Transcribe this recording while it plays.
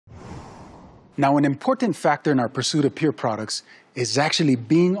Now, an important factor in our pursuit of pure products is actually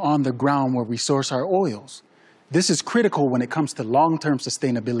being on the ground where we source our oils. This is critical when it comes to long-term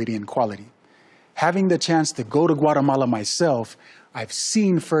sustainability and quality. Having the chance to go to Guatemala myself, I've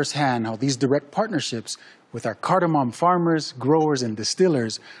seen firsthand how these direct partnerships with our cardamom farmers, growers, and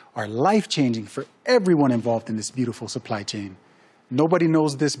distillers are life-changing for everyone involved in this beautiful supply chain. Nobody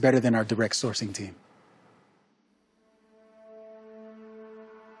knows this better than our direct sourcing team.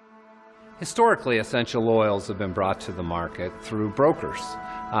 Historically, essential oils have been brought to the market through brokers.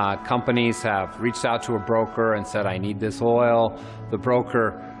 Companies have reached out to a broker and said, I need this oil. The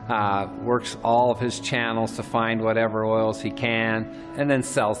broker works all of his channels to find whatever oils he can and then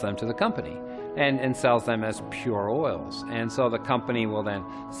sells them to the company and sells them as pure oils. And so the company will then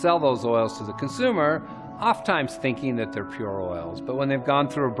sell those oils to the consumer, oftentimes thinking that they're pure oils. But when they've gone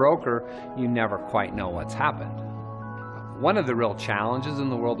through a broker, you never quite know what's happened. One of the real challenges in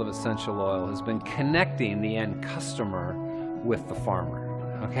the world of essential oil has been connecting the end customer with the farmer.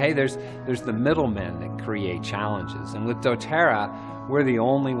 Okay, there's the middlemen that create challenges, and with doTERRA, we're the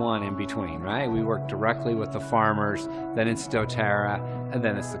only one in between, right? We work directly with the farmers, then it's doTERRA, and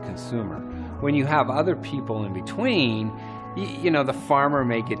then it's the consumer. When you have other people in between, you know, the farmer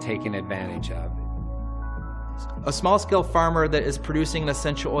may get taken advantage of. A small-scale farmer that is producing an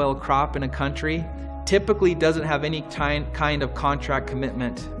essential oil crop in a country typically doesn't have any kind of contract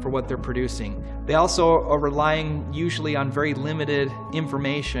commitment for what they're producing. They also are relying usually on very limited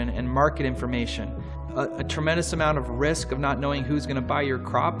information and market information. A tremendous amount of risk of not knowing who's going to buy your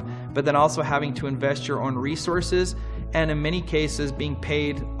crop, but then also having to invest your own resources, and in many cases being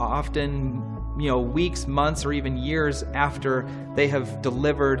paid often, you know, weeks, months, or even years after they have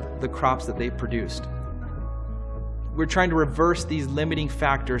delivered the crops that they've produced. We're trying to reverse these limiting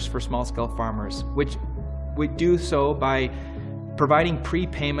factors for small-scale farmers, which we do so by providing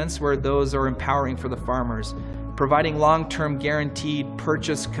prepayments where those are empowering for the farmers, providing long-term guaranteed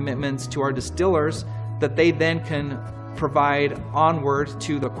purchase commitments to our distillers that they then can provide onward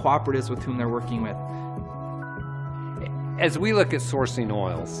to the cooperatives with whom they're working with. As we look at sourcing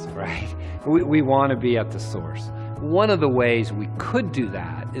oils, right, we want to be at the source. One of the ways we could do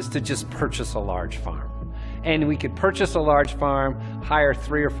that is to just purchase a large farm. And we could purchase a large farm, hire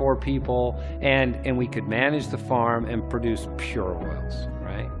 3 or 4 people, and we could manage the farm and produce pure oils,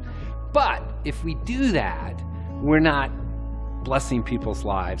 right? But if we do that, we're not blessing people's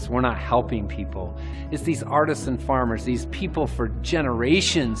lives. We're not helping people. It's these artisan farmers, these people for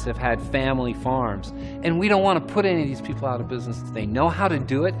generations have had family farms, and we don't want to put any of these people out of business. They know how to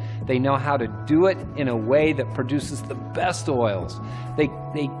do it. They know how to do it in a way that produces the best oils. They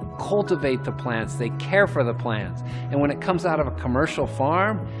cultivate the plants. They care for the plants. And when it comes out of a commercial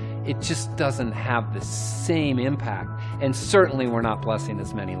farm, it just doesn't have the same impact. And certainly we're not blessing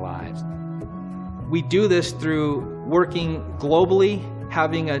as many lives. We do this through working globally,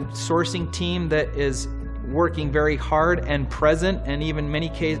 having a sourcing team that is working very hard and present, and even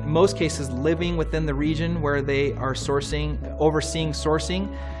most cases living within the region where they are overseeing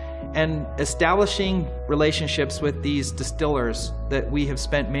sourcing, and establishing relationships with these distillers that we have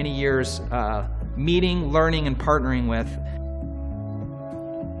spent many years meeting, learning, and partnering with.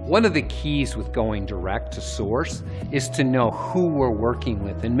 One of the keys with going direct to source is to know who we're working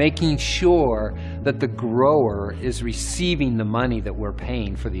with and making sure that the grower is receiving the money that we're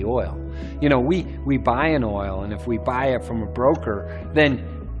paying for the oil. You know, we buy an oil, and if we buy it from a broker, then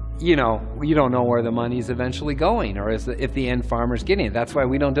you know, you don't know where the money is eventually going, or if the end farmer's getting it. That's why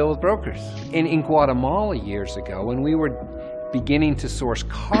we don't deal with brokers. In Guatemala years ago, when we were beginning to source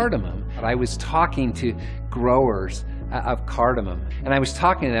cardamom, I was talking to growers of cardamom, and I was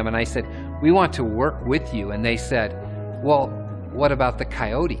talking to them, and I said, we want to work with you. And they said, well, what about the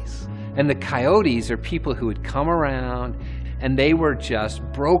coyotes? And the coyotes are people who would come around, and they were just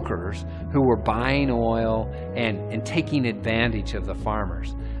brokers who were buying oil and taking advantage of the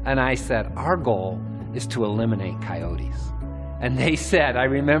farmers. And I said, our goal is to eliminate coyotes. And they said, I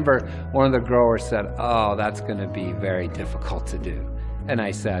remember one of the growers said, oh, that's going to be very difficult to do. And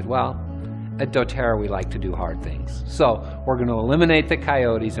I said, well, at doTERRA, we like to do hard things. So we're going to eliminate the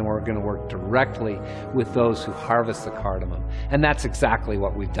coyotes, and we're going to work directly with those who harvest the cardamom. And that's exactly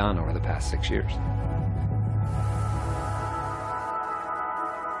what we've done over the past 6 years.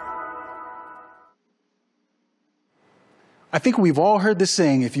 I think we've all heard the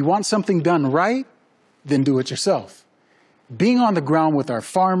saying, if you want something done right, then do it yourself. Being on the ground with our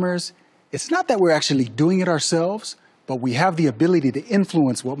farmers, it's not that we're actually doing it ourselves, but we have the ability to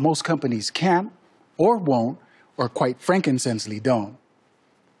influence what most companies can't or won't, or quite frankincensedly don't.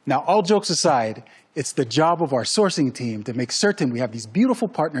 Now, all jokes aside, it's the job of our sourcing team to make certain we have these beautiful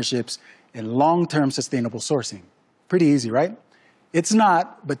partnerships and long-term sustainable sourcing. Pretty easy, right? It's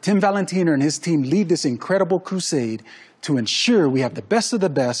not, but Tim Valentiner and his team lead this incredible crusade to ensure we have the best of the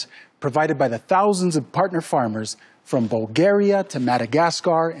best provided by the thousands of partner farmers from Bulgaria to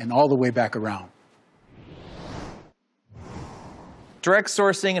Madagascar and all the way back around. Direct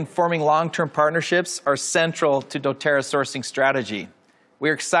sourcing and forming long-term partnerships are central to doTERRA's sourcing strategy.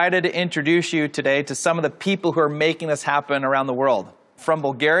 We're excited to introduce you today to some of the people who are making this happen around the world. From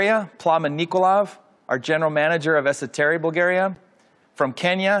Bulgaria, Plamen Nikolov, our General Manager of Esoterra Bulgaria. From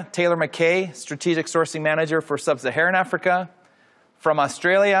Kenya, Taylor McKay, Strategic Sourcing Manager for Sub-Saharan Africa. From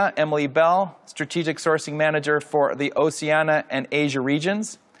Australia, Emily Bell, Strategic Sourcing Manager for the Oceania and Asia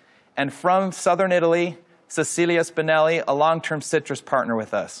regions. And from Southern Italy, Cecilia Spinelli, a long-term citrus partner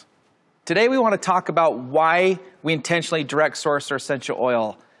with us. Today we want to talk about why we intentionally direct source our essential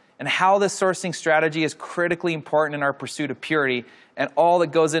oil and how this sourcing strategy is critically important in our pursuit of purity and all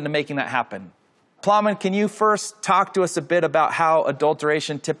that goes into making that happen. Plamen, can you first talk to us a bit about how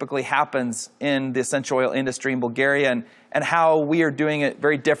adulteration typically happens in the essential oil industry in Bulgaria and how we are doing it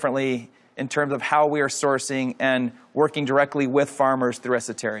very differently in terms of how we are sourcing and working directly with farmers through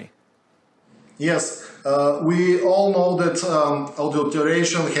Esoterra? Yes, we all know that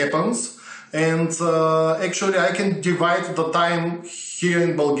adulteration happens, and actually I can divide the time here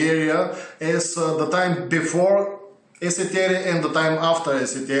in Bulgaria as the time before Esoterra and the time after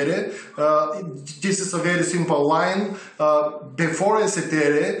Esoterra. This is a very simple line. Before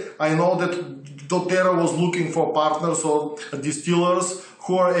Esoterra, I know that doTERRA was looking for partners or distillers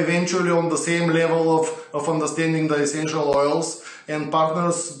who are eventually on the same level of understanding the essential oils, and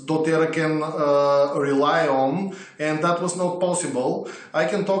partners doTERRA can rely on, and that was not possible. I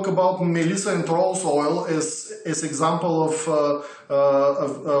can talk about Melissa and rose oil as example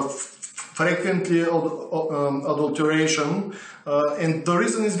of frequently adulteration, and the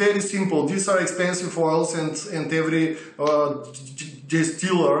reason is very simple. These are expensive oils, and every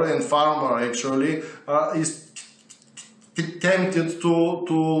distiller and farmer actually is tempted to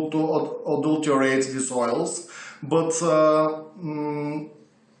adulterate these oils. But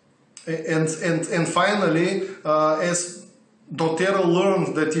and finally, as doTERRA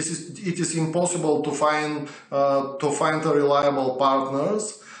learned that it is impossible to find a reliable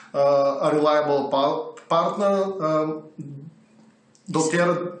partner,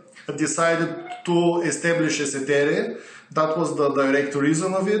 doTERRA decided to establish Esoterra. That was the direct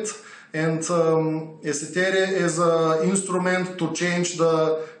reason of it. And Esoterra is an instrument to change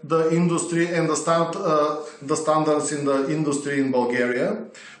the industry and the standards in the industry in Bulgaria.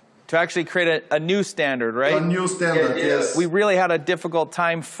 To actually create a new standard, right? A new standard, yes. We really had a difficult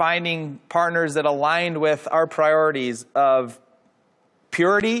time finding partners that aligned with our priorities of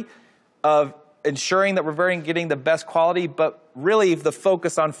purity, of ensuring that we're getting the best quality, but really the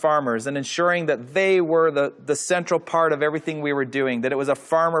focus on farmers and ensuring that they were the central part of everything we were doing, that it was a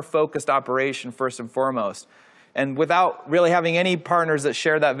farmer-focused operation first and foremost. And without really having any partners that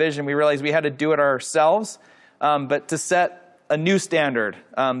shared that vision, we realized we had to do it ourselves, but to set a new standard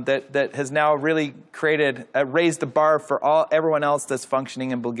that has now really raised the bar for everyone else that's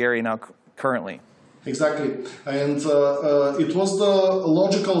functioning in Bulgaria now currently. Exactly, and it was the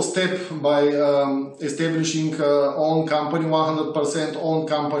logical step by establishing own company, 100% own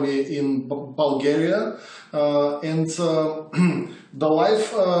company in Bulgaria, and the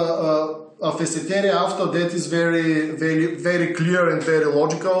life of Esoterra after that is very clear and very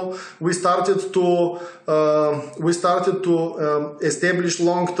logical. We started to establish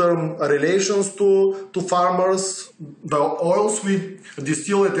long-term relations to farmers. The oils we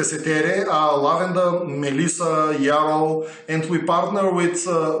distill at Esoterra are lavender, melissa, yarrow, and we partner with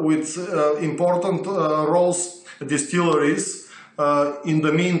important rose distilleries. In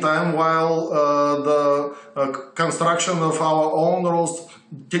the meantime, while the construction of our own rose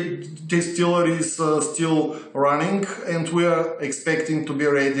distillery is still running, and we are expecting to be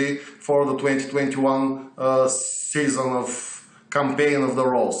ready for the 2021 season of campaign of the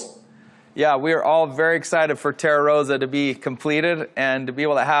rose. Yeah, we are all very excited for Terra Rosa to be completed and to be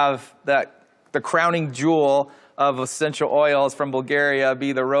able to have the crowning jewel of essential oils from Bulgaria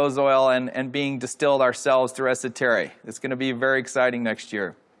be the rose oil and being distilled ourselves through Esoterra. It's going to be very exciting next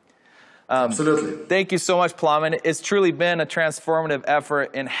year. Absolutely. Thank you so much, Plamen. It's truly been a transformative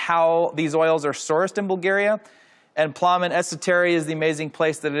effort in how these oils are sourced in Bulgaria. And Plamen, Esoterra is the amazing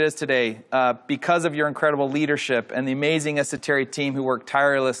place that it is today because of your incredible leadership and the amazing Esoterra team who work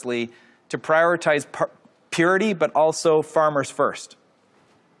tirelessly to prioritize purity, but also farmers first.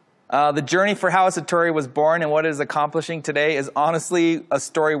 The journey for how doTERRA was born and what it is accomplishing today is honestly a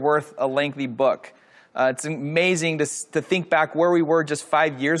story worth a lengthy book. It's amazing to think back where we were just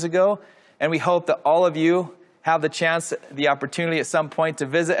 5 years ago, and we hope that all of you have the chance, the opportunity at some point to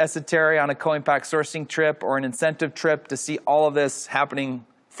visit doTERRA on a co-impact sourcing trip or an incentive trip to see all of this happening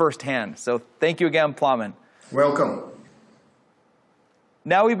firsthand. So thank you again, Plamen. Welcome.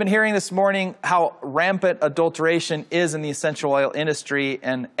 Now we've been hearing this morning how rampant adulteration is in the essential oil industry.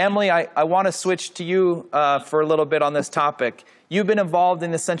 And Emily, I want to switch to you for a little bit on this topic. You've been involved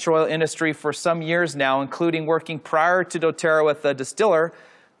in the essential oil industry for some years now, including working prior to doTERRA with a distiller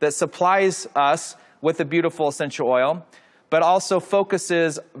that supplies us with a beautiful essential oil, but also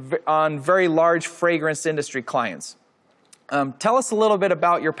focuses on very large fragrance industry clients. Tell us a little bit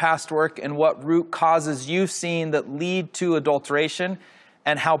about your past work and what root causes you've seen that lead to adulteration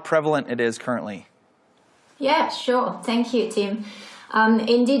and how prevalent it is currently. Yeah, sure. Thank you, Tim.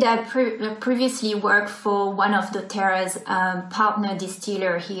 Indeed, I previously worked for one of doTERRA's partner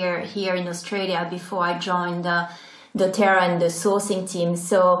distiller here in Australia before I joined doTERRA and the sourcing team.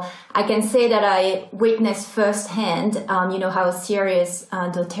 So I can say that I witnessed firsthand, how serious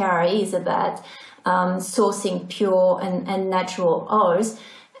doTERRA is about sourcing pure and natural oils.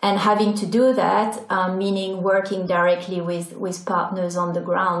 And having to do that, meaning working directly with partners on the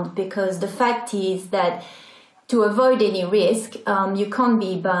ground, because the fact is that to avoid any risk, you can't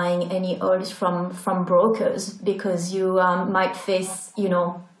be buying any oils from brokers, because you might face,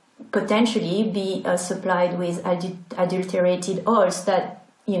 potentially be supplied with adulterated oils that,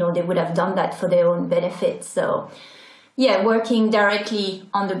 they would have done that for their own benefit. So, yeah, working directly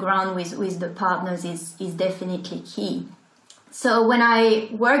on the ground with the partners is definitely key. So when I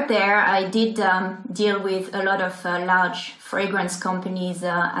worked there, I did deal with a lot of large fragrance companies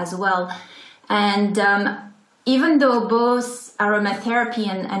as well. And even though both aromatherapy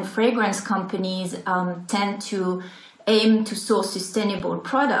and fragrance companies tend to aim to source sustainable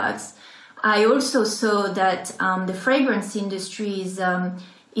products, I also saw that the fragrance industry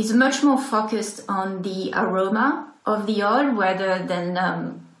is much more focused on the aroma of the oil rather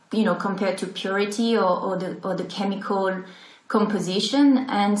than, compared to purity or the chemical composition.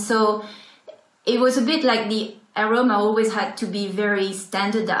 And so it was a bit like the aroma always had to be very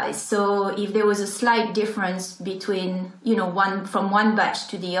standardized. So if there was a slight difference between, from one batch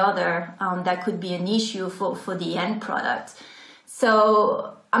to the other, that could be an issue for the end product.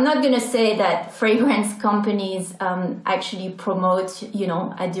 So I'm not going to say that fragrance companies actually promote,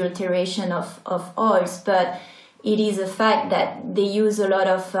 adulteration of oils, but it is a fact that they use a lot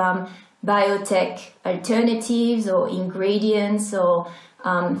of biotech alternatives or ingredients or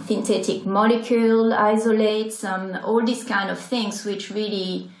synthetic molecule isolates, all these kind of things which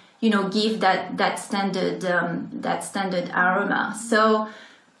really, give that standard aroma. So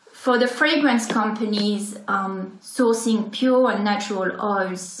for the fragrance companies, sourcing pure and natural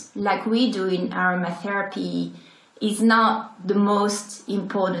oils like we do in aromatherapy is not the most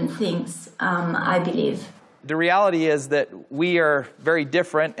important things, I believe. The reality is that we are very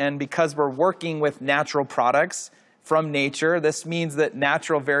different, and because we're working with natural products from nature, this means that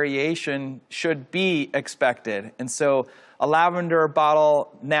natural variation should be expected. And so a lavender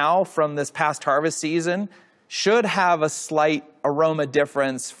bottle now from this past harvest season should have a slight aroma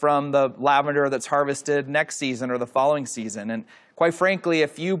difference from the lavender that's harvested next season or the following season. And quite frankly,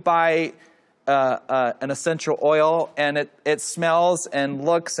 if you buy an essential oil and it smells and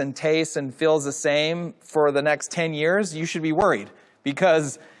looks and tastes and feels the same for the next 10 years, you should be worried,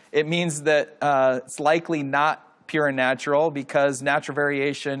 because it means that it's likely not pure and natural, because natural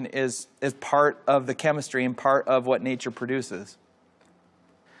variation is part of the chemistry and part of what nature produces.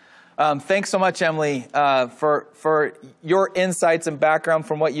 Thanks so much, Emily, for your insights and background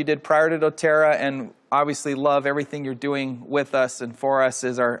from what you did prior to doTERRA, and obviously love everything you're doing with us and for us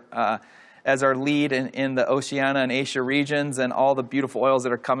as our lead in the Oceania and Asia regions, and all the beautiful oils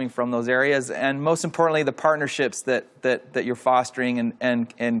that are coming from those areas, and most importantly, the partnerships that you're fostering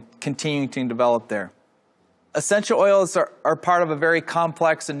and continuing to develop there. Essential oils are part of a very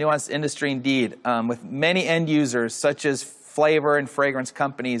complex and nuanced industry indeed, with many end users such as flavor and fragrance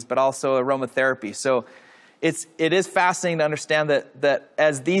companies, but also aromatherapy. So it is fascinating to understand that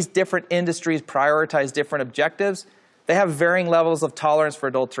as these different industries prioritize different objectives, they have varying levels of tolerance for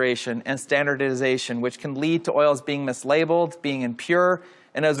adulteration and standardization, which can lead to oils being mislabeled, being impure,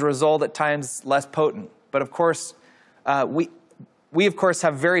 and as a result, at times, less potent. But of course, we of course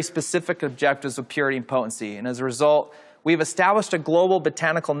have very specific objectives of purity and potency. And as a result, we've established a global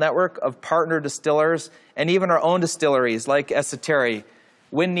botanical network of partner distillers and even our own distilleries like doTERRA,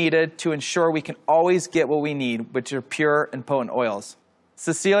 when needed, to ensure we can always get what we need, which are pure and potent oils.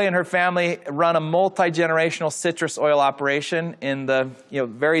 Cecilia and her family run a multi-generational citrus oil operation in the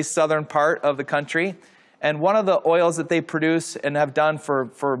very southern part of the country. And one of the oils that they produce and have done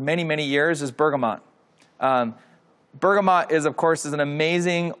for many, many years is bergamot. Bergamot is, of course, an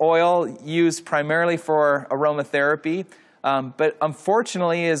amazing oil used primarily for aromatherapy, but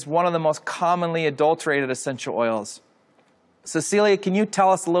unfortunately is one of the most commonly adulterated essential oils. Cecilia, can you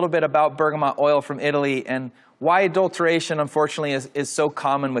tell us a little bit about bergamot oil from Italy and why adulteration, unfortunately, is so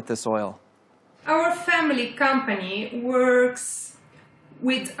common with this oil? Our family company works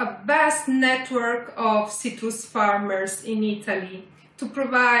with a vast network of citrus farmers in Italy to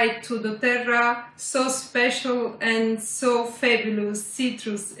provide to doTERRA so special and so fabulous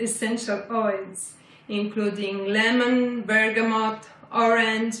citrus essential oils, including lemon, bergamot,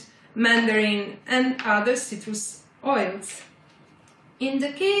 orange, mandarin, and other citrus oils. In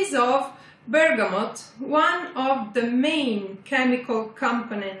the case of bergamot, one of the main chemical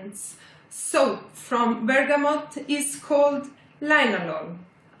components sought from bergamot is called linalool.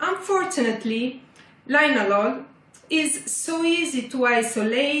 Unfortunately, linalool is so easy to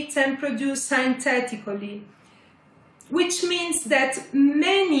isolate and produce synthetically, which means that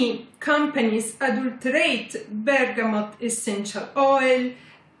many companies adulterate bergamot essential oil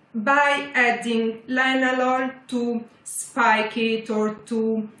by adding linalool to spike it or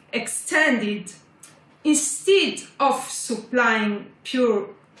to extend it, instead of supplying pure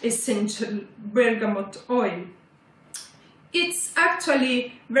essential bergamot oil. It's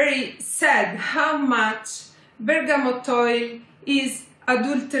actually very sad how much bergamot oil is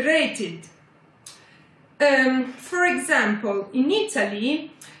adulterated. For example, in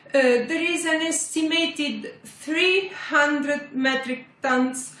Italy, there is an estimated 300 metric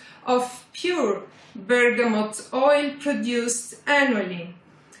tons of pure bergamot oil produced annually,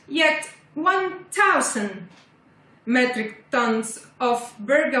 yet 1,000 metric tons of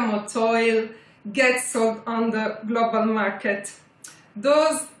bergamot oil get sold on the global market.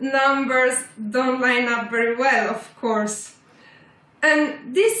 Those numbers don't line up very well, of course.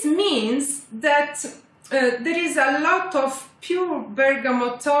 And this means that there is a lot of pure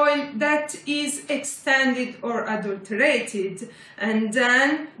bergamot oil that is extended or adulterated and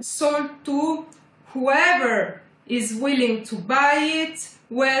then sold to whoever is willing to buy it,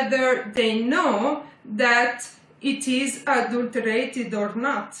 whether they know that it is adulterated or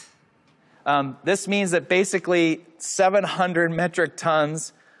not. This means that basically 700 metric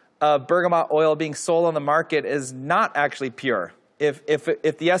tons of bergamot oil being sold on the market is not actually pure. If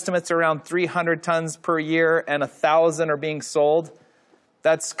the estimates are around 300 tons per year and 1,000 are being sold,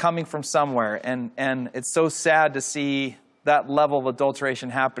 that's coming from somewhere. And it's so sad to see that level of adulteration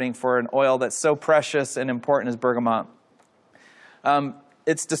happening for an oil that's so precious and important as bergamot.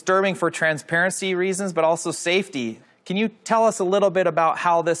 It's disturbing for transparency reasons, but also safety. Can you tell us a little bit about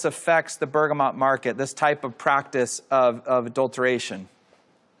how this affects the bergamot market, this type of practice of adulteration?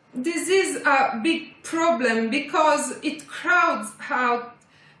 This is a big problem because it crowds out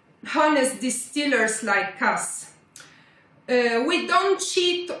honest distillers like us. We don't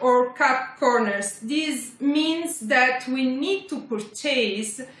cheat or cut corners. This means that we need to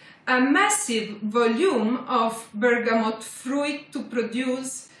purchase a massive volume of bergamot fruit to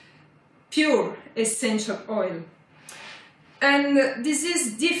produce pure essential oil. And this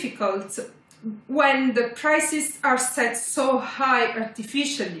is difficult when the prices are set so high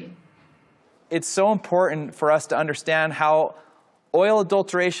artificially. It's so important for us to understand how oil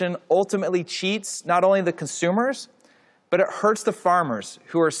adulteration ultimately cheats not only the consumers, but it hurts the farmers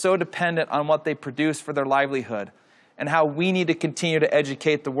who are so dependent on what they produce for their livelihood, and how we need to continue to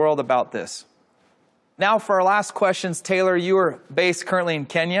educate the world about this. Now for our last questions, Taylor, you are based currently in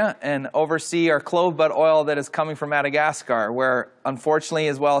Kenya and oversee our clove bud oil that is coming from Madagascar, where unfortunately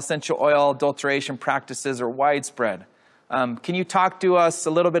as well essential oil adulteration practices are widespread. Can you talk to us a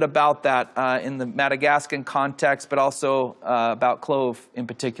little bit about that in the Madagascan context, but also about clove in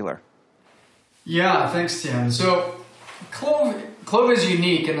particular? Yeah, thanks, Tim. So clove is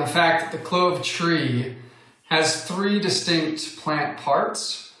unique in the fact that the clove tree has 3 distinct plant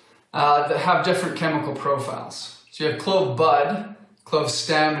parts that have different chemical profiles. So you have clove bud, clove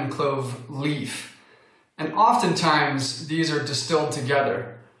stem, and clove leaf. And oftentimes these are distilled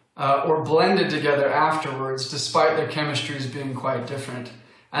together or blended together afterwards, despite their chemistries being quite different.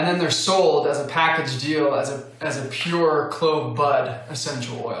 And then they're sold as a package deal as a pure clove bud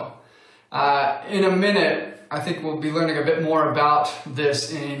essential oil. In a minute, I think we'll be learning a bit more about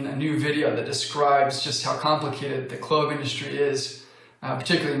this in a new video that describes just how complicated the clove industry is,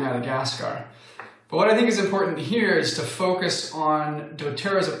 particularly in Madagascar. But what I think is important here is to focus on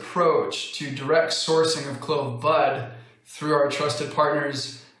doTERRA's approach to direct sourcing of clove bud through our trusted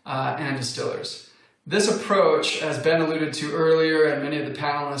partners and distillers. This approach, as Ben alluded to earlier and many of the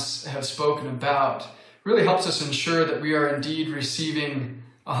panelists have spoken about, really helps us ensure that we are indeed receiving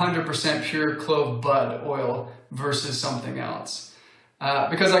 100% pure clove bud oil versus something else.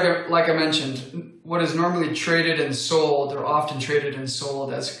 Because like I mentioned, what is normally traded and sold, or often traded and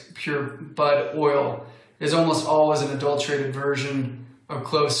sold as pure bud oil, is almost always an adulterated version of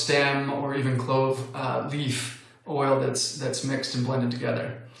clove stem or even clove leaf oil that's mixed and blended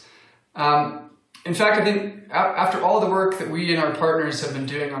together. In fact, I think after all the work that we and our partners have been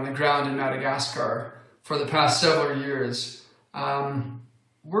doing on the ground in Madagascar for the past several years,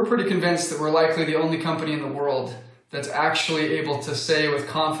 we're pretty convinced that we're likely the only company in the world that's actually able to say with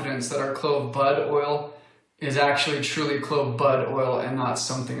confidence that our clove bud oil is actually truly clove bud oil and not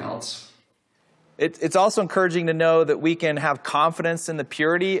something else. It's also encouraging to know that we can have confidence in the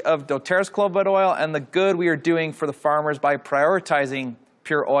purity of doTERRA's clove bud oil and the good we are doing for the farmers by prioritizing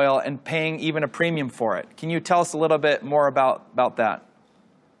pure oil and paying even a premium for it. Can you tell us a little bit more about that?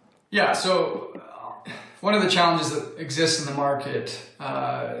 Yeah, so one of the challenges that exists in the market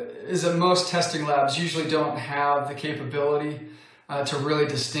is that most testing labs usually don't have the capability to really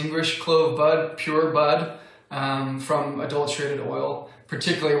distinguish clove bud, pure bud, from adulterated oil,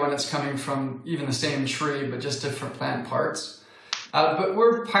 particularly when it's coming from even the same tree, but just different plant parts. But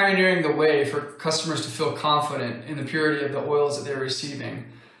we're pioneering the way for customers to feel confident in the purity of the oils that they're receiving.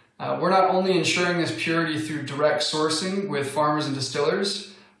 We're not only ensuring this purity through direct sourcing with farmers and distillers,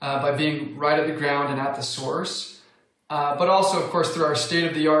 by being right at the ground and at the source, but also, of course, through our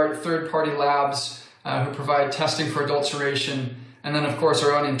state-of-the-art third-party labs who provide testing for adulteration, and then, of course,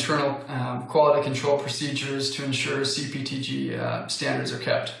 our own internal quality control procedures to ensure CPTG standards are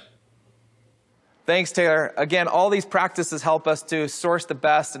kept. Thanks, Taylor. Again, all these practices help us to source the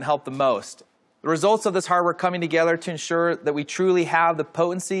best and help the most. The results of this hard work coming together to ensure that we truly have the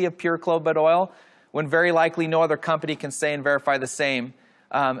potency of pure clove bud oil, when very likely no other company can say and verify the same.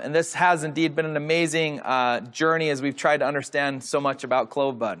 And this has indeed been an amazing journey as we've tried to understand so much about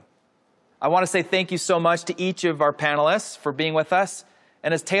clove bud. I want to say thank you so much to each of our panelists for being with us.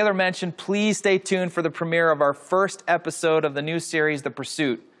 And as Taylor mentioned, please stay tuned for the premiere of our first episode of the new series, The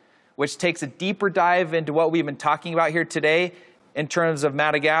Pursuit, which takes a deeper dive into what we've been talking about here today in terms of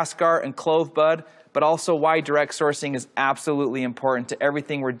Madagascar and clove bud, but also why direct sourcing is absolutely important to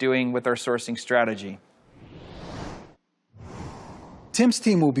everything we're doing with our sourcing strategy. Tim's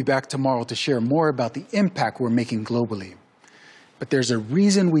team will be back tomorrow to share more about the impact we're making globally. But there's a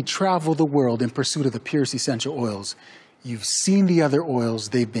reason we travel the world in pursuit of the purest essential oils. You've seen the other oils.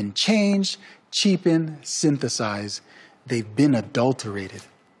 They've been changed, cheapened, synthesized. They've been adulterated.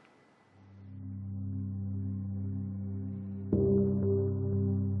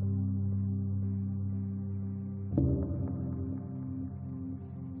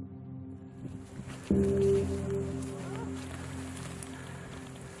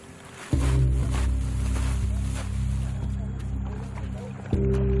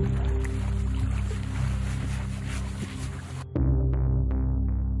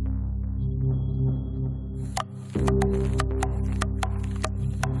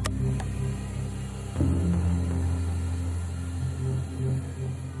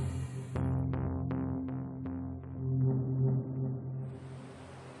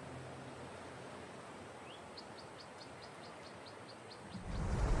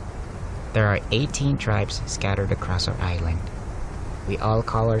 There are 18 tribes scattered across our island. We all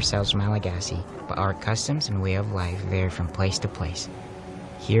call ourselves Malagasy, but our customs and way of life vary from place to place.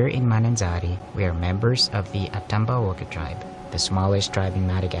 Here in Mananzari, we are members of the Atambaoka tribe, the smallest tribe in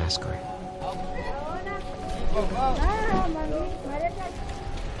Madagascar.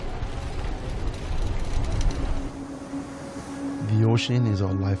 The ocean is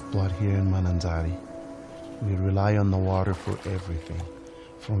our lifeblood here in Mananzari. We rely on the water for everything,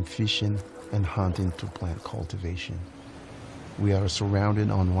 from fishing and hunting to plant cultivation. We are surrounded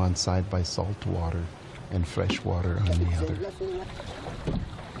on one side by salt water and fresh water on the other.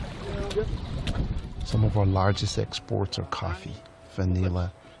 Some of our largest exports are coffee,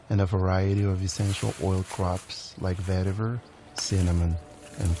 vanilla, and a variety of essential oil crops like vetiver, cinnamon,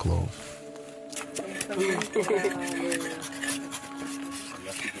 and clove.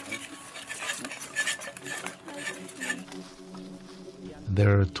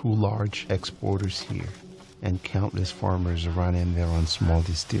 There are 2 large exporters here, and countless farmers running their own small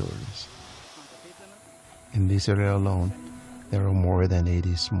distilleries. In this area alone, there are more than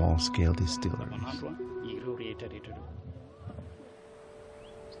 80 small-scale distilleries.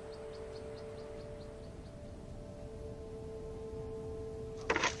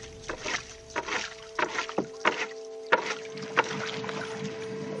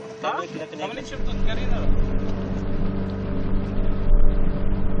 Myself,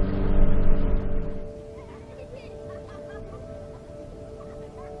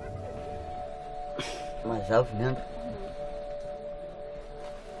 man.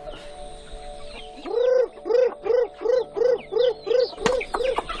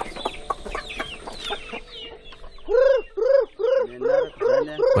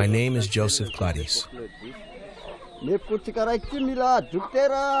 My name is Joseph Claudius.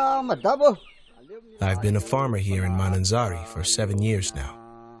 I've been a farmer here in Mananzari for 7 years now.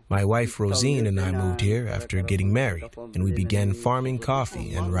 My wife Rosine and I moved here after getting married, and we began farming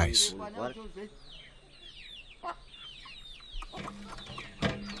coffee and rice.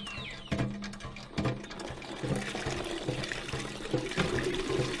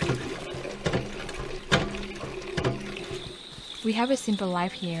 We have a simple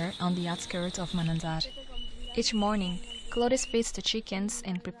life here on the outskirts of Mananzari. Each morning, Claudius feeds the chickens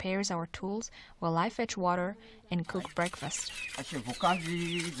and prepares our tools while I fetch water and cook breakfast.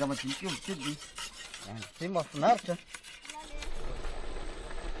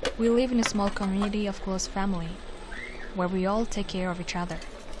 We live in a small community of close family, where we all take care of each other.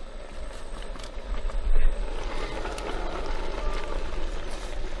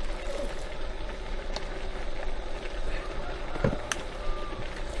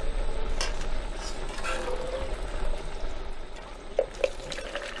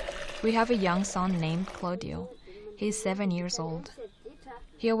 We have a young son named Claudio. He's 7 years old.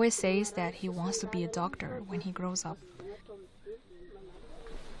 He always says that he wants to be a doctor when he grows up.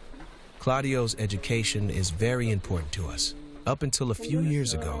 Claudio's education is very important to us. Up until a few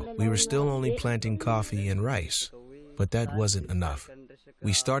years ago, we were still only planting coffee and rice, but that wasn't enough.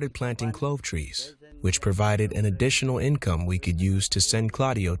 We started planting clove trees, which provided an additional income we could use to send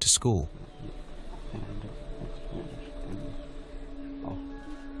Claudio to school.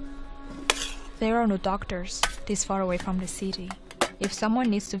 There are no doctors this far away from the city. If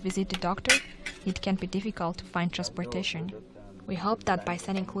someone needs to visit the doctor, it can be difficult to find transportation. We hope that by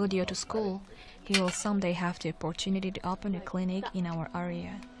sending Claudio to school, he will someday have the opportunity to open a clinic in our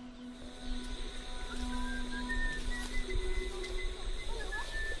area.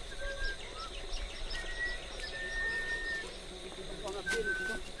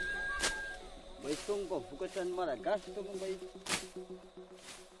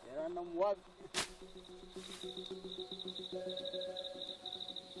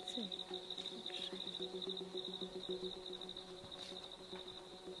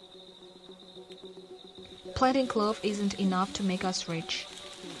 Planting clove isn't enough to make us rich,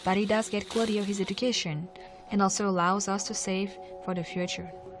 but it does get Claudio his education and also allows us to save for the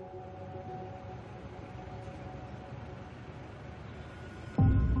future.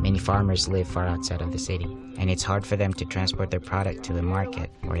 Many farmers live far outside of the city, and it's hard for them to transport their product to the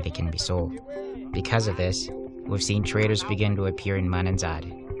market where they can be sold. Because of this, we've seen traders begin to appear in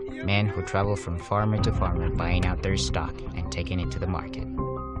Mananzari, men who travel from farmer to farmer buying out their stock and taking it to the market.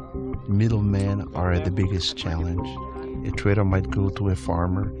 Middlemen are the biggest challenge. A trader might go to a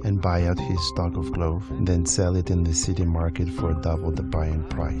farmer and buy out his stock of clove, then sell it in the city market for double the buying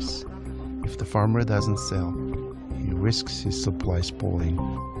price. If the farmer doesn't sell, he risks his supply spoiling,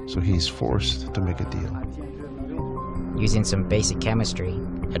 so he is forced to make a deal. Using some basic chemistry,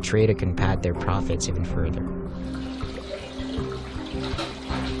 a trader can pad their profits even further.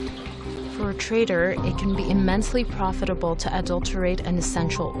 For a trader, it can be immensely profitable to adulterate an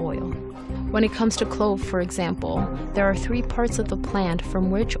essential oil. When it comes to clove, for example, there are 3 parts of the plant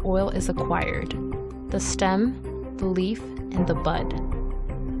from which oil is acquired: the stem, the leaf, and the bud.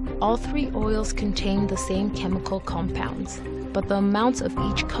 All 3 oils contain the same chemical compounds, but the amounts of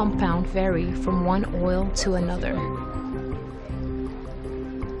each compound vary from one oil to another.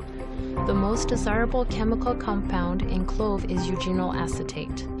 The most desirable chemical compound in clove is eugenyl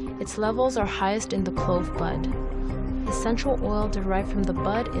acetate. Its levels are highest in the clove bud. Essential oil derived from the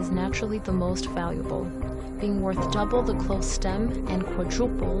bud is naturally the most valuable, being worth double the clove stem and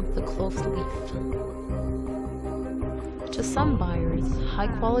quadruple the clove leaf. To some buyers,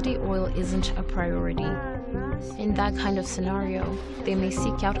 high-quality oil isn't a priority. In that kind of scenario, they may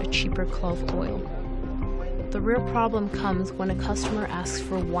seek out a cheaper clove oil. The real problem comes when a customer asks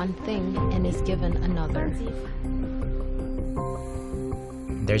for one thing and is given another.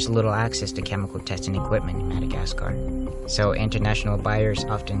 There's little access to chemical testing equipment in Madagascar, so international buyers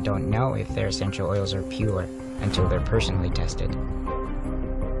often don't know if their essential oils are pure until they're personally tested.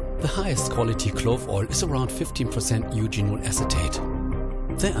 The highest quality clove oil is around 15% eugenyl acetate.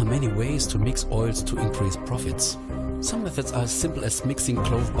 There are many ways to mix oils to increase profits. Some methods are as simple as mixing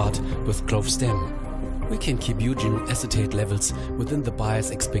clove bud with clove stem. We can keep eugenol acetate levels within the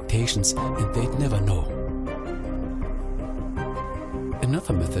buyer's expectations and they'd never know.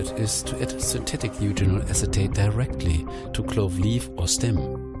 Another method is to add synthetic eugenol acetate directly to clove leaf or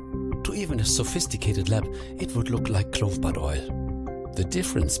stem. To even a sophisticated lab, it would look like clove bud oil. The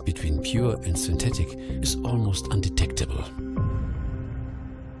difference between pure and synthetic is almost undetectable.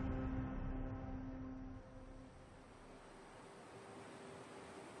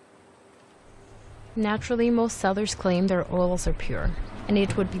 Naturally, most sellers claim their oils are pure, and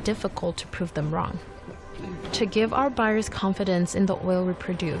it would be difficult to prove them wrong. To give our buyers confidence in the oil we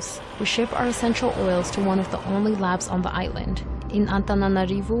produce, we ship our essential oils to one of the only labs on the island, in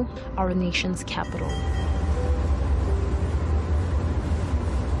Antananarivo, our nation's capital.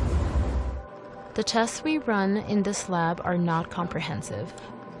 The tests we run in this lab are not comprehensive,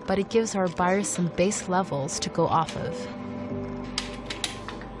 but it gives our buyers some base levels to go off of.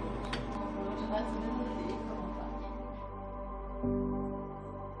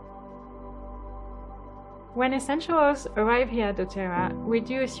 When essential oils arrive here at doTERRA, we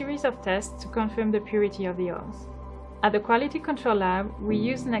do a series of tests to confirm the purity of the oils. At the Quality Control Lab, we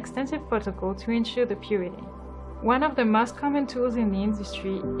use an extensive protocol to ensure the purity. One of the most common tools in the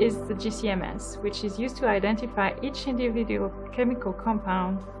industry is the GCMS, which is used to identify each individual chemical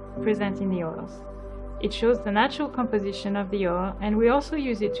compound present in the oils. It shows the natural composition of the oil, and we also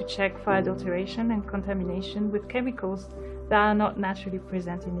use it to check for adulteration and contamination with chemicals that are not naturally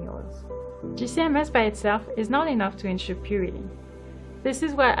present in the oils. GCMS by itself is not enough to ensure purity. This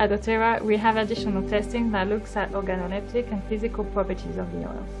is why at doTERRA we have additional testing that looks at organoleptic and physical properties of the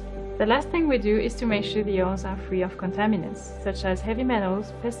oils. The last thing we do is to make sure the oils are free of contaminants, such as heavy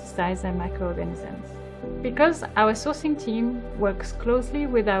metals, pesticides, and microorganisms. Because our sourcing team works closely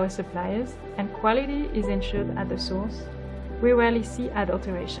with our suppliers and quality is ensured at the source, we rarely see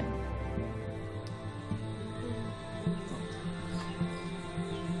adulteration.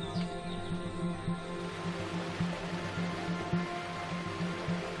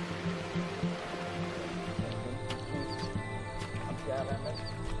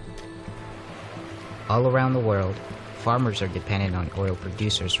 All around the world, farmers are dependent on oil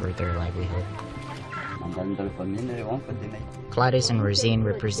producers for their livelihood. Gladys and Rosine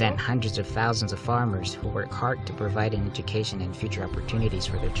represent hundreds of thousands of farmers who work hard to provide an education and future opportunities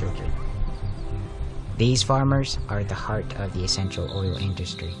for their children. These farmers are the heart of the essential oil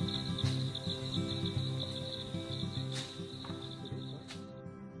industry.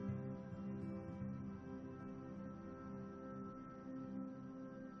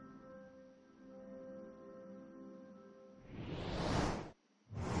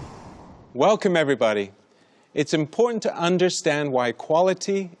 Welcome, everybody. It's important to understand why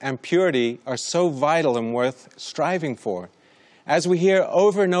quality and purity are so vital and worth striving for. As we hear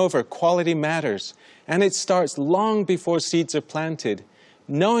over and over, quality matters, and it starts long before seeds are planted.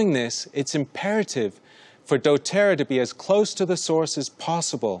 Knowing this, it's imperative for doTERRA to be as close to the source as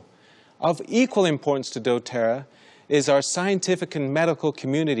possible. Of equal importance to doTERRA is our scientific and medical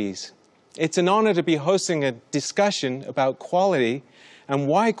communities. It's an honor to be hosting a discussion about quality and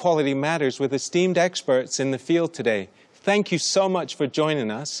why quality matters with esteemed experts in the field today. Thank you so much for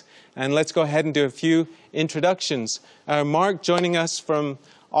joining us. And let's go ahead and do a few introductions. Mark, joining us from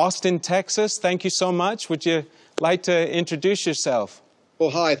Austin, Texas. Thank you so much. Would you like to introduce yourself? Well,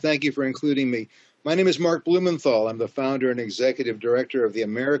 hi. Thank you for including me. My name is Mark Blumenthal. I'm the founder and executive director of the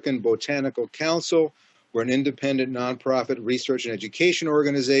American Botanical Council. We're an independent nonprofit research and education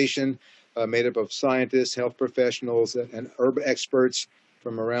organization made up of scientists, health professionals, and herb experts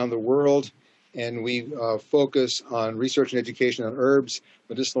from around the world. And we focus on research and education on herbs,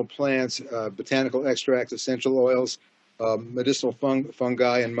 medicinal plants, botanical extracts, essential oils, medicinal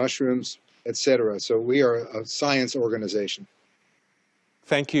fungi and mushrooms, etc. So we are a science organization.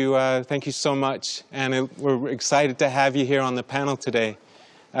 Thank you so much. And we're excited to have you here on the panel today.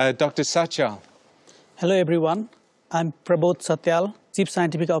 Dr. Satyal. Hello, everyone. I'm Prabodh Satyal, Chief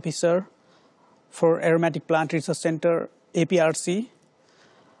Scientific Officer for Aromatic Plant Research Center, APRC.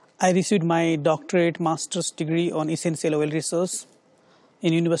 I received my doctorate master's degree on essential oil research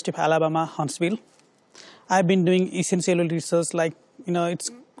in University of Alabama, Huntsville. I've been doing essential oil research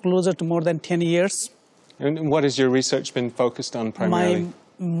it's closer to more than 10 years. And what has your research been focused on primarily?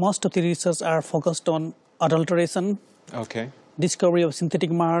 Most of the research are focused on adulteration, discovery of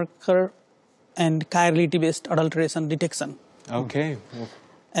synthetic marker, and chirality-based adulteration detection. Okay.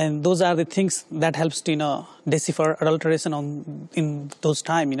 And those are the things that helps to, decipher adulteration in those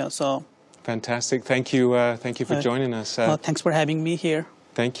times, so. Fantastic. Thank you for joining us. Thanks for having me here.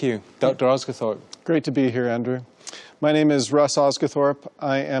 Thank you. Dr. Osgathorpe. Great to be here, Andrew. My name is Russ Osgathorpe.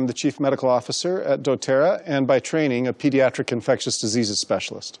 I am the Chief Medical Officer at doTERRA and by training a pediatric infectious diseases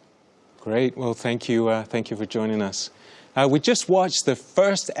specialist. Great. Well, thank you for joining us. We just watched the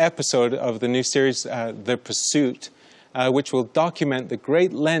first episode of the new series, The Pursuit, which will document the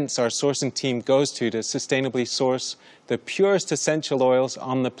great lengths our sourcing team goes to sustainably source the purest essential oils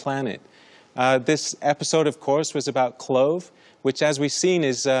on the planet. This episode, of course, was about clove, which, as we've seen,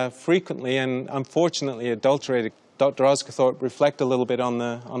 is frequently and unfortunately adulterated. Dr. Osgathorpe, reflect a little bit on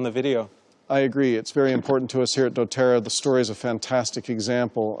the video. I agree. It's very important to us here at doTERRA. The story is a fantastic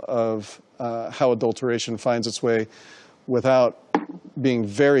example of how adulteration finds its way, without being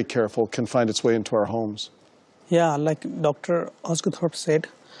very careful, can find its way into our homes. Yeah, like Dr. Osgathorpe said,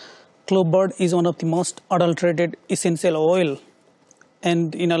 clove bud is one of the most adulterated essential oil.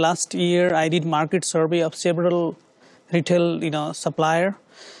 And last year I did market survey of several retail supplier.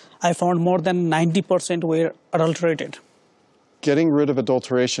 I found more than 90% were adulterated. Getting rid of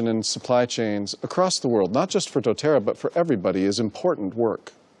adulteration in supply chains across the world, not just for doTERRA, but for everybody, is important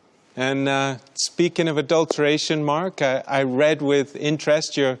work. And speaking of adulteration, Mark, I read with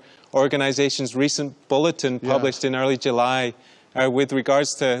interest your organization's recent bulletin published in early July with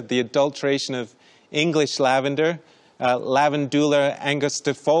regards to the adulteration of English lavender, Lavandula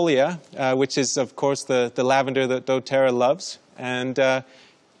angustifolia, which is, of course, the lavender that doTERRA loves. And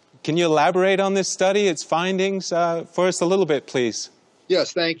can you elaborate on this study, its findings, for us a little bit, please?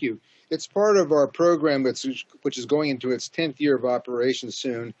 Yes, thank you. It's part of our program, which is going into its 10th year of operation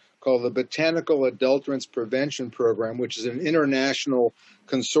soon, called the Botanical Adulterants Prevention Program, which is an international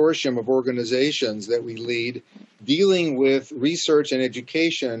consortium of organizations that we lead, dealing with research and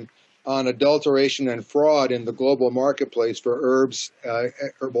education on adulteration and fraud in the global marketplace for herbs,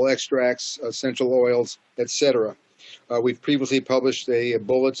 herbal extracts, essential oils, etc. We've previously published a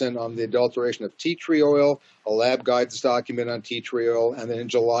bulletin on the adulteration of tea tree oil, a lab guidance document on tea tree oil, and then in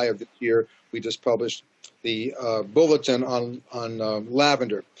July of this year, we just published the bulletin on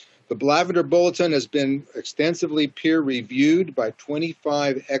lavender. The lavender bulletin has been extensively peer-reviewed by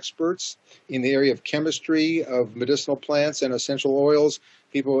 25 experts in the area of chemistry, of medicinal plants and essential oils,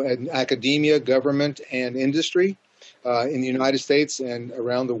 people in academia, government, and industry in the United States and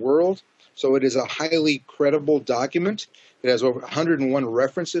around the world. So it is a highly credible document. It has over 101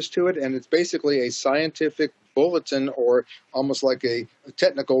 references to it, and it's basically a scientific bulletin, or almost like a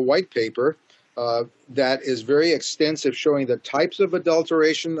technical white paper that is very extensive, showing the types of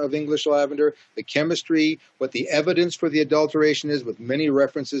adulteration of English lavender, the chemistry, what the evidence for the adulteration is, with many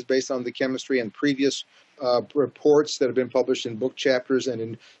references based on the chemistry and previous reports that have been published in book chapters and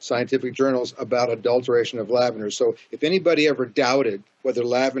in scientific journals about adulteration of lavender. So if anybody ever doubted whether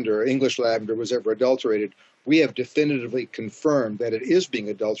lavender, English lavender, was ever adulterated, we have definitively confirmed that it is being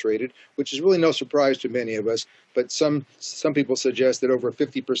adulterated, which is really no surprise to many of us. But some people suggest that over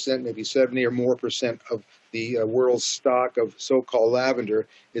 50%, maybe 70 or more percent of the world's stock of so-called lavender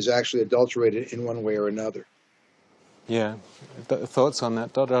is actually adulterated in one way or another. Yeah. Thoughts on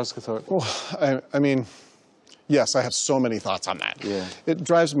that, Dr. Osgathorpe? Oh, I mean, yes, I have so many thoughts on that. Yeah. It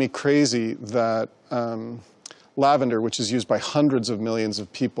drives me crazy that lavender, which is used by hundreds of millions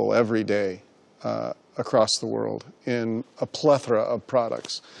of people every day across the world in a plethora of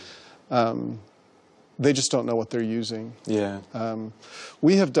products, they just don't know what they're using. Yeah.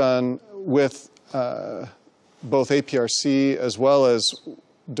 We have done with both APRC as well as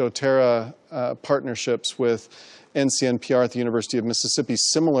doTERRA partnerships with NCNPR at the University of Mississippi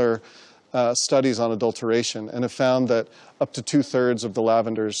similar studies on adulteration, and have found that up to 2/3 of the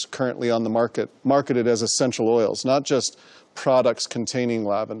lavenders currently on the market, marketed as essential oils, not just products containing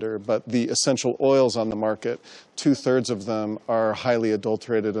lavender, but the essential oils on the market, 2/3 of them are highly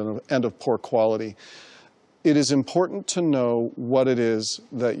adulterated and of poor quality. It is important to know what it is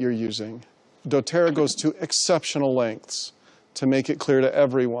that you're using. doTERRA goes to exceptional lengths to make it clear to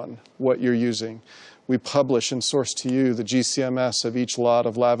everyone what you're using. We publish and source to you the GCMS of each lot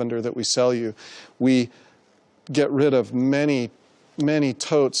of lavender that we sell you. We get rid of many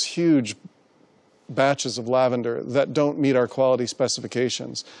totes, huge batches of lavender that don't meet our quality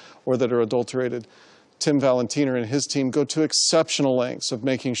specifications or that are adulterated. Tim Valentiner and his team go to exceptional lengths of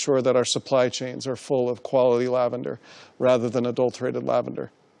making sure that our supply chains are full of quality lavender rather than adulterated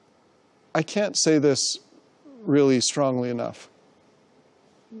lavender. I can't say this really strongly enough.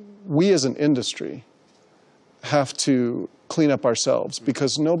 We as an industry have to clean up ourselves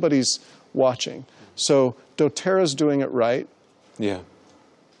because nobody's watching. So doTERRA's doing it right. Yeah.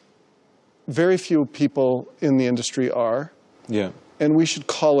 Very few people in the industry are. Yeah. and we should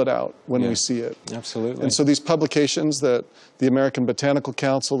call it out when we see it. Absolutely. And so these publications that the American Botanical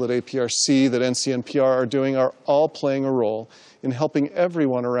Council, that APRC, that NCNPR are doing are all playing a role in helping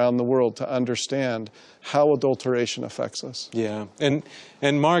everyone around the world to understand how adulteration affects us. Yeah.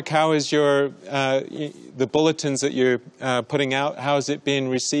 And Mark, how is your, the bulletins that you're putting out, how is it being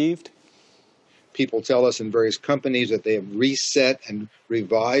received? People tell us in various companies that they have reset and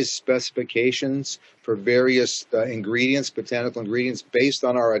revised specifications for various ingredients, botanical ingredients, based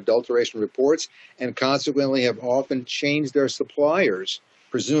on our adulteration reports, and consequently have often changed their suppliers,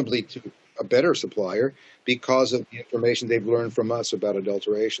 presumably to a better supplier, because of the information they've learned from us about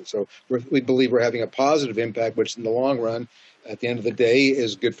adulteration. So we believe we're having a positive impact, which in the long run, at the end of the day,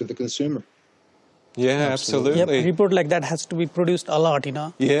 is good for the consumer. Yeah, absolutely. Yep, a report like that has to be produced a lot,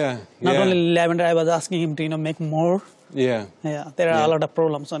 Yeah. Not only lavender, I was asking him to, make more. Yeah. Yeah, there are a lot of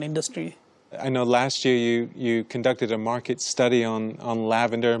problems on industry. I know last year you conducted a market study on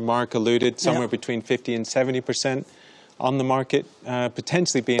lavender. Mark alluded somewhere between 50 and 70% on the market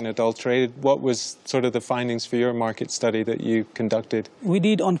potentially being adulterated. What was sort of the findings for your market study that you conducted? We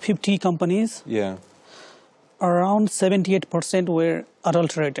did on 50 companies. Yeah. Around 78% were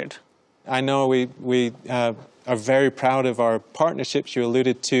adulterated. I know we are very proud of our partnerships. You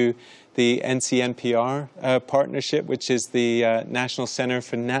alluded to the NCNPR partnership, which is the National Center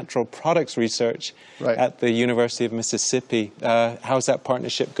for Natural Products Research at the University of Mississippi. How's that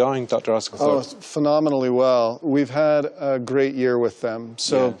partnership going, Dr. Osgothorpe? Oh, phenomenally well. We've had a great year with them.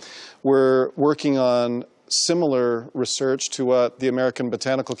 So we're working on similar research to what the American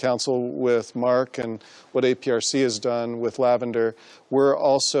Botanical Council with Mark and what APRC has done with lavender. We're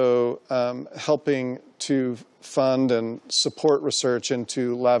also helping to fund and support research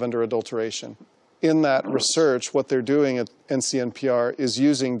into lavender adulteration. In that research, what they're doing at NCNPR is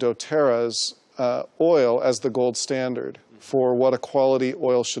using doTERRA's oil as the gold standard for what a quality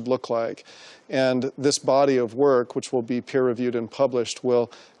oil should look like. And this body of work, which will be peer-reviewed and published,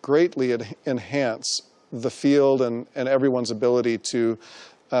 will greatly enhance the field and everyone's ability to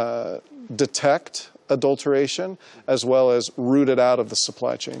detect adulteration as well as root it out of the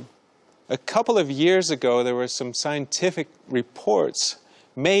supply chain. A couple of years ago, there were some scientific reports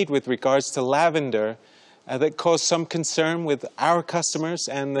made with regards to lavender that caused some concern with our customers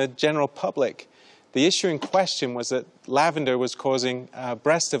and the general public. The issue in question was that lavender was causing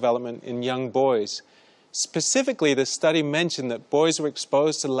breast development in young boys. Specifically, the study mentioned that boys were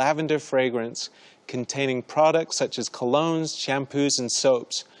exposed to lavender fragrance containing products such as colognes, shampoos, and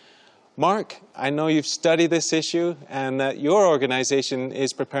soaps. Mark, I know you've studied this issue and that your organization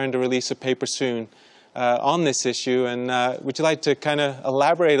is preparing to release a paper soon on this issue. And would you like to kind of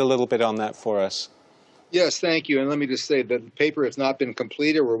elaborate a little bit on that for us? Yes, thank you. And let me just say that the paper has not been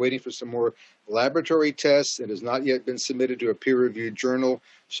completed. We're waiting for some more laboratory tests. It has not yet been submitted to a peer-reviewed journal.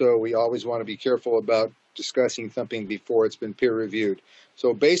 So we always want to be careful about discussing something before it's been peer-reviewed.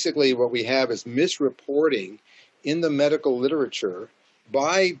 So basically what we have is misreporting in the medical literature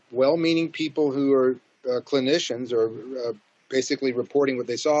by well-meaning people who are clinicians or basically reporting what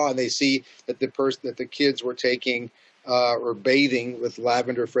they saw, and they see that the kids were taking or bathing with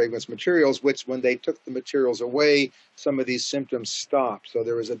lavender fragrance materials, which when they took the materials away, some of these symptoms stopped. So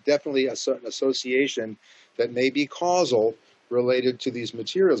there is definitely a certain association that may be causal related to these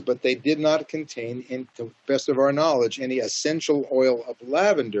materials, but they did not contain, to the best of our knowledge, any essential oil of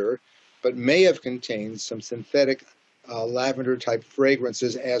lavender, but may have contained some synthetic lavender-type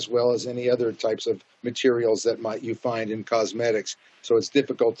fragrances as well as any other types of materials that you find in cosmetics. So it's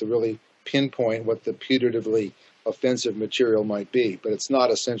difficult to really pinpoint what the putatively offensive material might be, but it's not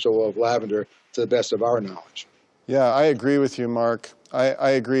essential oil of lavender to the best of our knowledge. Yeah, I agree with you, Mark.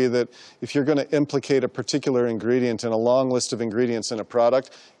 I agree that if you're going to implicate a particular ingredient in a long list of ingredients in a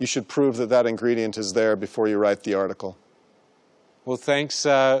product, you should prove that that ingredient is there before you write the article. Well, thanks,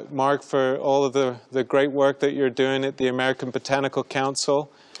 Mark, for all of the great work that you're doing at the American Botanical Council.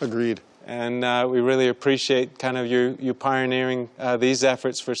 Agreed. And we really appreciate kind of you pioneering these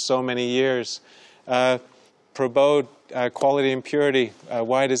efforts for so many years. Prabodh, quality and purity,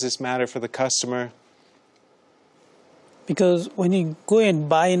 why does this matter for the customer? Because when you go and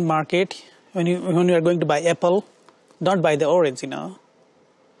buy in market, when you are going to buy apple, don't buy the orange,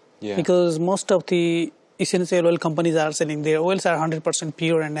 Yeah. Because most of the essential oil companies are selling their oils are 100%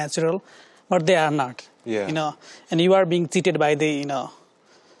 pure and natural, but they are not. Yeah. And you are being cheated by the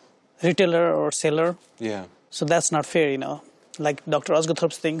retailer or seller. Yeah. So that's not fair. Like Dr.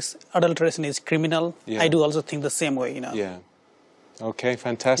 Osgothorpe thinks adulteration is criminal. Yeah. I do also think the same way. Yeah. Okay,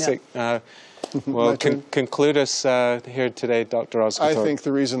 fantastic. Yeah. Well, conclude us here today, Dr. Osgothorpe. I think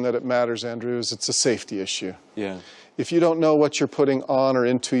the reason that it matters, Andrew, is it's a safety issue. Yeah. If you don't know what you're putting on or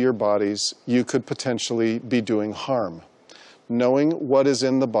into your bodies, you could potentially be doing harm. Knowing what is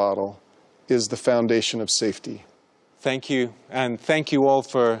in the bottle is the foundation of safety. Thank you, and thank you all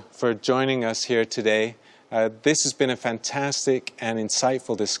for joining us here today. This has been a fantastic and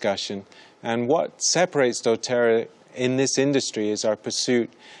insightful discussion, and what separates doTERRA in this industry is our pursuit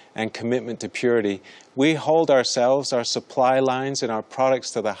and commitment to purity. We hold ourselves, our supply lines, and our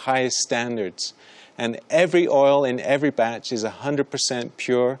products to the highest standards, and every oil in every batch is 100%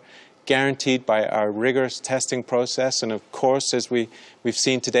 pure, guaranteed by our rigorous testing process, and of course, as we've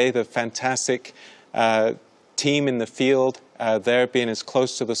seen today, the fantastic team in the field there being as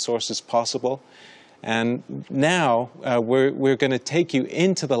close to the source as possible. And now we're going to take you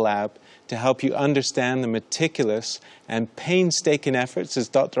into the lab to help you understand the meticulous and painstaking efforts, as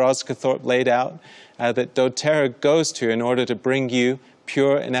Dr. Osgothorpe laid out, that doTERRA goes to in order to bring you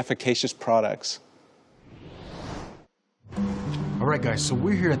pure and efficacious products. All right, guys, so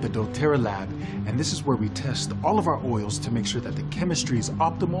we're here at the doTERRA lab, and this is where we test all of our oils to make sure that the chemistry is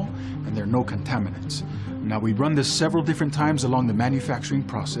optimal and there are no contaminants. Now, we run this several different times along the manufacturing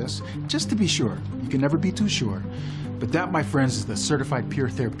process, just to be sure. You can never be too sure. But that, my friends, is the Certified Pure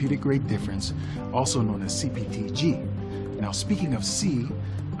Therapeutic Grade Difference, also known as CPTG. Now, speaking of C,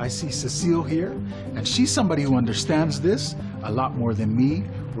 I see Cecile here, and she's somebody who understands this a lot more than me.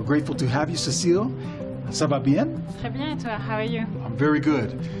 We're grateful to have you, Cecile. Ça va bien? Très bien, et toi? How are you? I'm very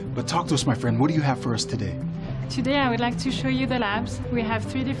good. But talk to us, my friend. What do you have for us today? Today I would like to show you the labs. We have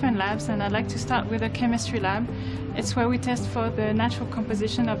 3 different labs, and I'd like to start with the chemistry lab. It's where we test for the natural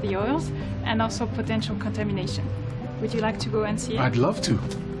composition of the oils and also potential contamination. Would you like to go and see it? I'd love to.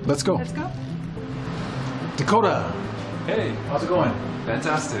 Let's go. Let's go. Dakota. Hey. How's it going?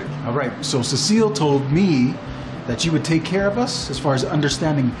 Fantastic. All right, so Cecile told me that you would take care of us as far as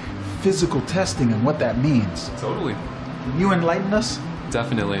understanding physical testing and what that means. Totally. Can you enlighten us?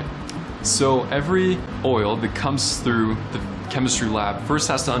 Definitely. So every oil that comes through the chemistry lab first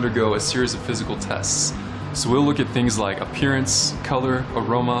has to undergo a series of physical tests. So we'll look at things like appearance, color,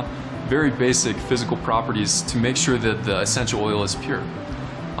 aroma, very basic physical properties to make sure that the essential oil is pure.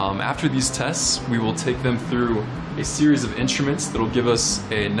 After these tests, we will take them through a series of instruments that will give us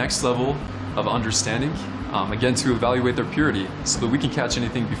a next level of understanding, again, to evaluate their purity so that we can catch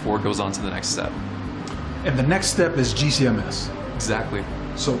anything before it goes on to the next step. And the next step is GCMS. Exactly.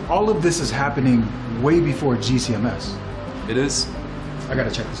 So all of this is happening way before GCMS. It is. I gotta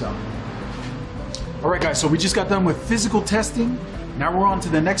check this out. All right, guys, so we just got done with physical testing. Now we're on to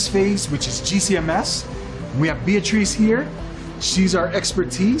the next phase, which is GCMS. We have Beatrice here. She's our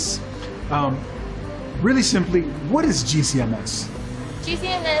expertise. Really simply, what is GCMS?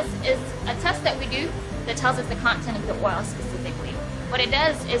 GCMS is a test that we do that tells us the content of the oil specifically. What it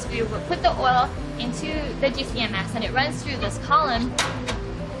does is we will put the oil into the GCMS and it runs through this column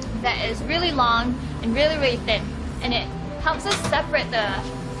that is really long and really, really thin. And it helps us separate the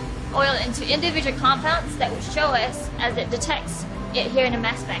oil into individual compounds that will show us, as it detects it here in a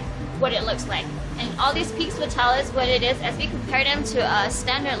mass spec, what it looks like. And all these peaks will tell us what it is as we compare them to a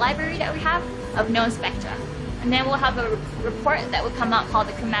standard library that we have of known spectra. And then we'll have a report that will come out called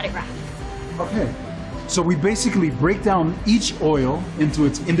the chromatograph. Okay, so we basically break down each oil into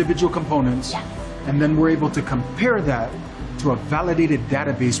its individual components, and then we're able to compare that to a validated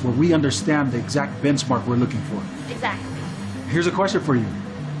database where we understand the exact benchmark we're looking for. Exactly. Here's a question for you.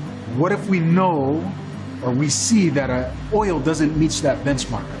 What if we know or we see that an oil doesn't meet that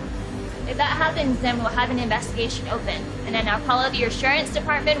benchmark? If that happens, then we'll have an investigation open, and then our quality assurance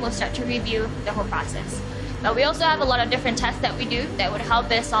department will start to review the whole process. But we also have a lot of different tests that we do that would help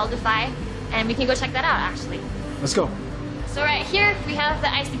us solidify, and we can go check that out actually. Let's go. So right here we have the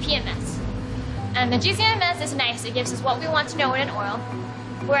ICP-MS. And the GCMS is nice, it gives us what we want to know in an oil,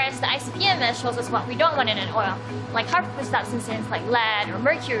 whereas the ICP-MS shows us what we don't want in an oil, like harmful substances like lead or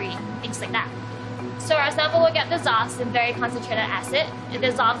mercury, things like that. So our sample will get dissolved in very concentrated acid. It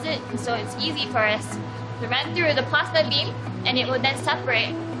dissolves it, and so it's easy for us to run through the plasma beam, and it will then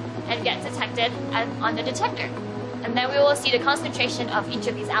separate and get detected on the detector. And then we will see the concentration of each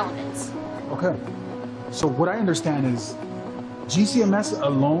of these elements. Okay, so what I understand is GCMS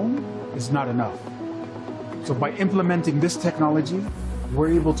alone is not enough. So by implementing this technology, we're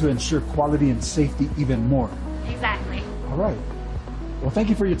able to ensure quality and safety even more. Exactly. All right. Well, thank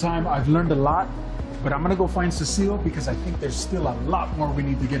you for your time. I've learned a lot, but I'm gonna go find Cecile because I think there's still a lot more we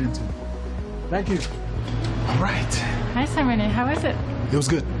need to get into. Thank you. All right. Hi, Simone. How was it? It was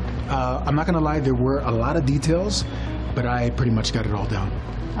good. I'm not gonna lie, there were a lot of details, but I pretty much got it all down.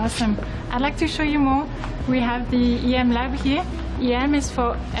 Awesome. I'd like to show you more. We have the EM lab here. EM is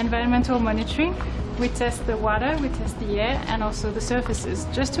for environmental monitoring. We test the water, we test the air, and also the surfaces,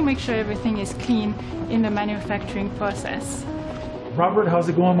 just to make sure everything is clean in the manufacturing process. Robert, how's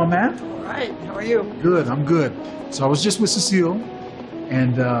it going, my man? All right, how are you? Good, I'm good. So I was just with Cecile,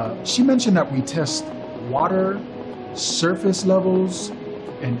 and she mentioned that we test water, surface levels,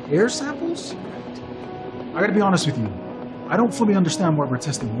 and air samples? I gotta be honest with you, I don't fully understand why we're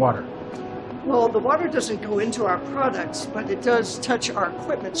testing water. Well, the water doesn't go into our products, but it does touch our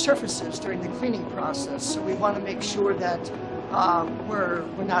equipment surfaces during the cleaning process. So we want to make sure that we're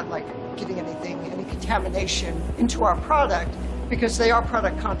not like getting any contamination into our product, because they are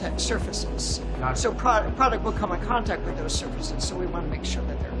product contact surfaces. So product will come in contact with those surfaces. So we want to make sure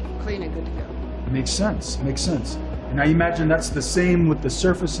that they're clean and good to go. Makes sense, makes sense. And I imagine that's the same with the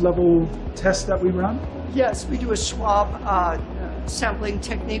surface level test that we run? Yes, we do a swab sampling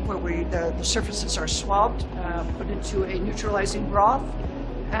technique where the surfaces are swabbed, put into a neutralizing broth,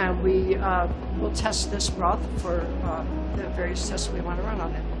 and we will test this broth for the various tests we want to run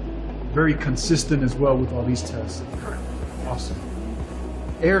on it. Very consistent as well with all these tests. Correct. Awesome.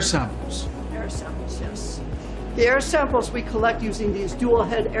 Air samples. Air samples, yes. The air samples we collect using these dual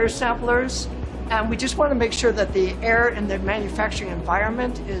head air samplers, and we just want to make sure that the air in the manufacturing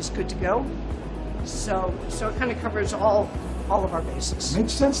environment is good to go. So it kind of covers all of our bases.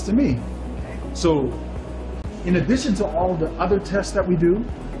 Makes sense to me. So in addition to all the other tests that we do,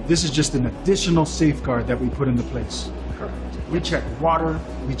 this is just an additional safeguard that we put into place. Correct. We check water,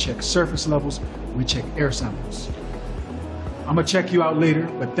 we check surface levels, we check air samples. I'm gonna check you out later,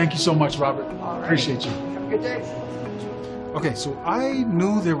 but thank you so much, Robert. All right. Appreciate you. Have a good day. Okay, so I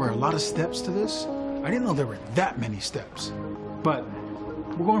knew there were a lot of steps to this. I didn't know there were that many steps, but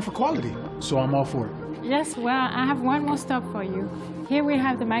we're going for quality, so I'm all for it. Yes, well, I have one more stop for you. Here we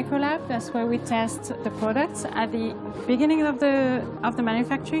have the microlab. That's where we test the products at the beginning of the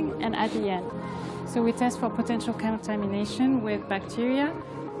manufacturing and at the end. So we test for potential contamination with bacteria,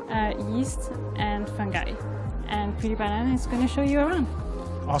 yeast, and fungi. And Pretty Banana is going to show you around.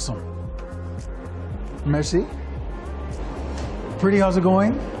 Awesome. Merci. Pretty, how's it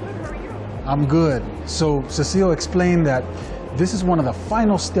going? I'm good. So Cecile explained that this is one of the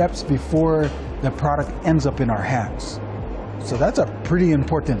final steps before the product ends up in our hands. So that's a pretty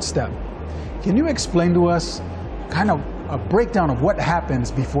important step. Can you explain to us kind of a breakdown of what happens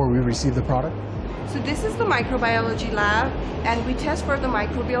before we receive the product? So this is the microbiology lab, and we test for the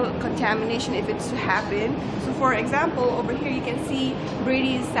microbial contamination if it's to happen. So for example, over here you can see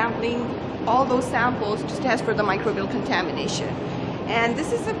Brady is sampling all those samples to test for the microbial contamination. And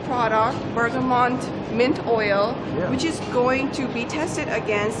this is a product, bergamot mint oil, which is going to be tested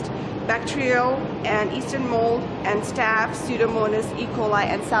against bacterial and Eastern mold and staph, Pseudomonas, E. coli,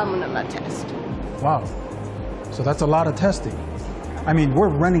 and Salmonella test. Wow. So that's a lot of testing. I mean, we're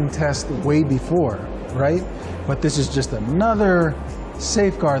running tests way before, right? But this is just another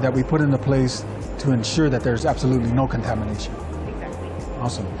safeguard that we put into place to ensure that there's absolutely no contamination. Exactly.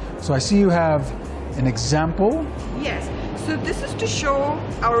 Awesome. So I see you have an example. Yes. So this is to show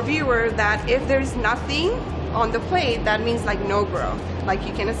our viewer that if there's nothing on the plate, that means like no growth. Like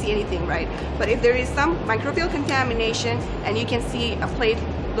you cannot see anything, right? But if there is some microbial contamination, and you can see a plate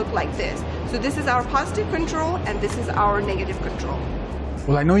look like this. So this is our positive control, and this is our negative control.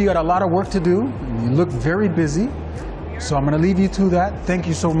 Well, I know you got a lot of work to do, and you look very busy. So I'm going to leave you to that. Thank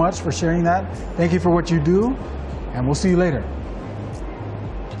you so much for sharing that. Thank you for what you do, and we'll see you later.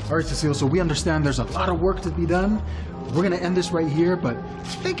 All right, Cecile, so we understand there's a lot of work to be done. We're going to end this right here, but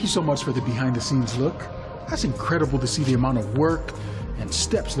thank you so much for the behind-the-scenes look. That's incredible to see the amount of work and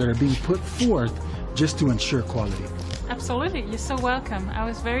steps that are being put forth just to ensure quality. Absolutely, you're so welcome. I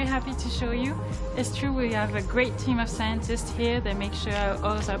was very happy to show you. It's true, we have a great team of scientists here that make sure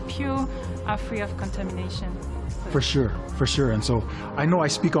our oils are pure, are free of contamination. For sure, for sure. And so I know I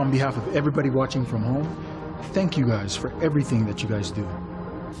speak on behalf of everybody watching from home. Thank you guys for everything that you guys do.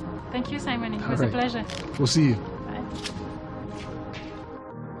 Thank you, Simon. It was a pleasure. We'll see you.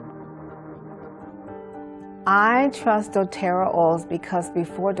 I trust doTERRA oils because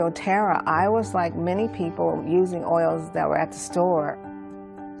before doTERRA, I was like many people using oils that were at the store.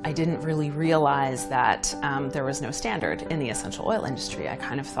 I didn't really realize that there was no standard in the essential oil industry. I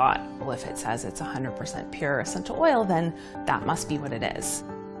kind of thought, well, if it says it's 100% pure essential oil, then that must be what it is.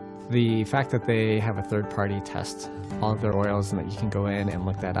 The fact that they have a third-party test all of their oils and that you can go in and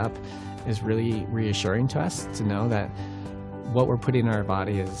look that up is really reassuring to us to know that what we're putting in our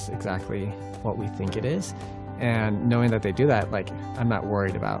body is exactly what we think it is. And knowing that they do that, like, I'm not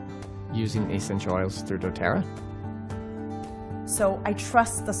worried about using essential oils through doTERRA. So I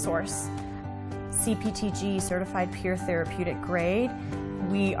trust the source. CPTG, certified pure therapeutic grade,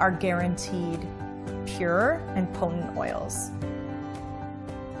 we are guaranteed pure and potent oils.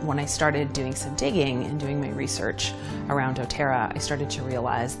 When I started doing some digging and doing my research around doTERRA, I started to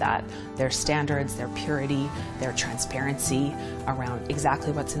realize that their standards, their purity, their transparency around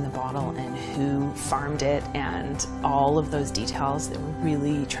exactly what's in the bottle and who farmed it and all of those details they were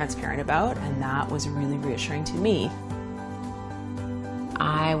really transparent about, and that was really reassuring to me.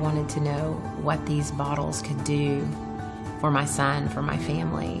 I wanted to know what these bottles could do for my son, for my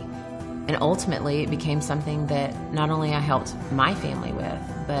family. And ultimately, it became something that not only I helped my family with,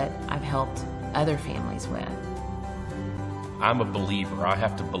 but I've helped other families with. I'm a believer. I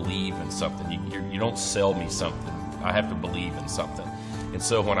have to believe in something. You don't sell me something. I have to believe in something. And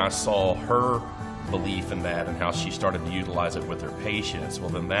so when I saw her belief in that and how she started to utilize it with her patients, well,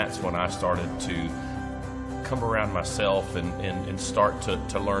 then that's when I started to come around myself and start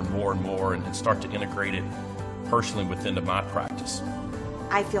to learn more and more and start to integrate it personally within my practice.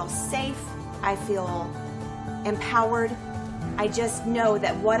 I feel safe, I feel empowered. I just know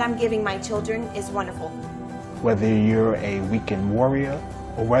that what I'm giving my children is wonderful. Whether you're a weekend warrior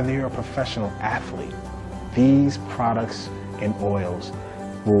or whether you're a professional athlete, these products and oils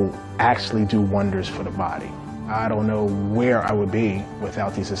will actually do wonders for the body. I don't know where I would be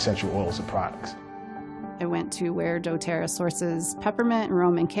without these essential oils and products. I went to where doTERRA sources peppermint and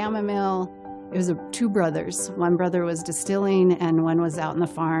Roman chamomile. It was two brothers. One brother was distilling and one was out in the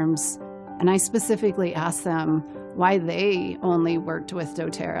farms. And I specifically asked them why they only worked with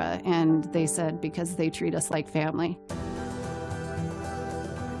doTERRA, and they said because they treat us like family.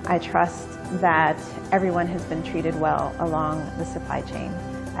 I trust that everyone has been treated well along the supply chain.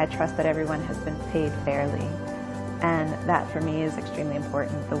 I trust that everyone has been paid fairly. And that for me is extremely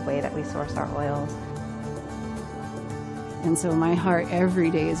important, the way that we source our oils. And so my heart every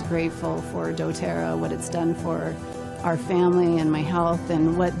day is grateful for doTERRA, what it's done for our family and my health,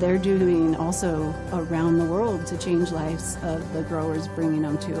 and what they're doing also around the world to change lives of the growers, bringing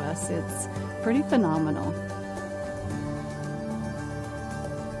them to us. It's pretty phenomenal.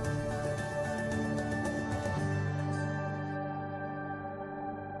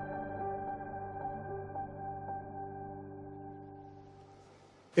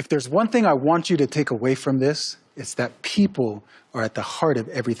 If there's one thing I want you to take away from this, it's that people are at the heart of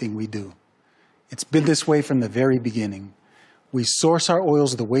everything we do. It's been this way from the very beginning. We source our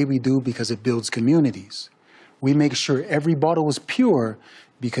oils the way we do because it builds communities. We make sure every bottle is pure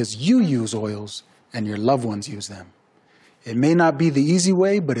because you use oils and your loved ones use them. It may not be the easy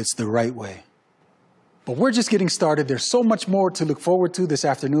way, but it's the right way. But we're just getting started. There's so much more to look forward to this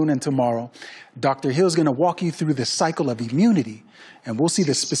afternoon and tomorrow. Dr. Hill's going to walk you through the cycle of immunity, and we'll see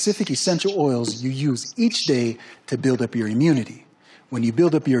the specific essential oils you use each day to build up your immunity. When you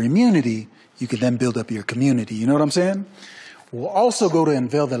build up your immunity, you can then build up your community. You know what I'm saying? We'll also go to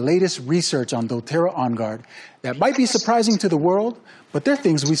unveil the latest research on doTERRA On Guard that might be surprising to the world, but they're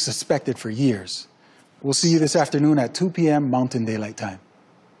things we suspected for years. We'll see you this afternoon at 2 p.m. Mountain Daylight Time.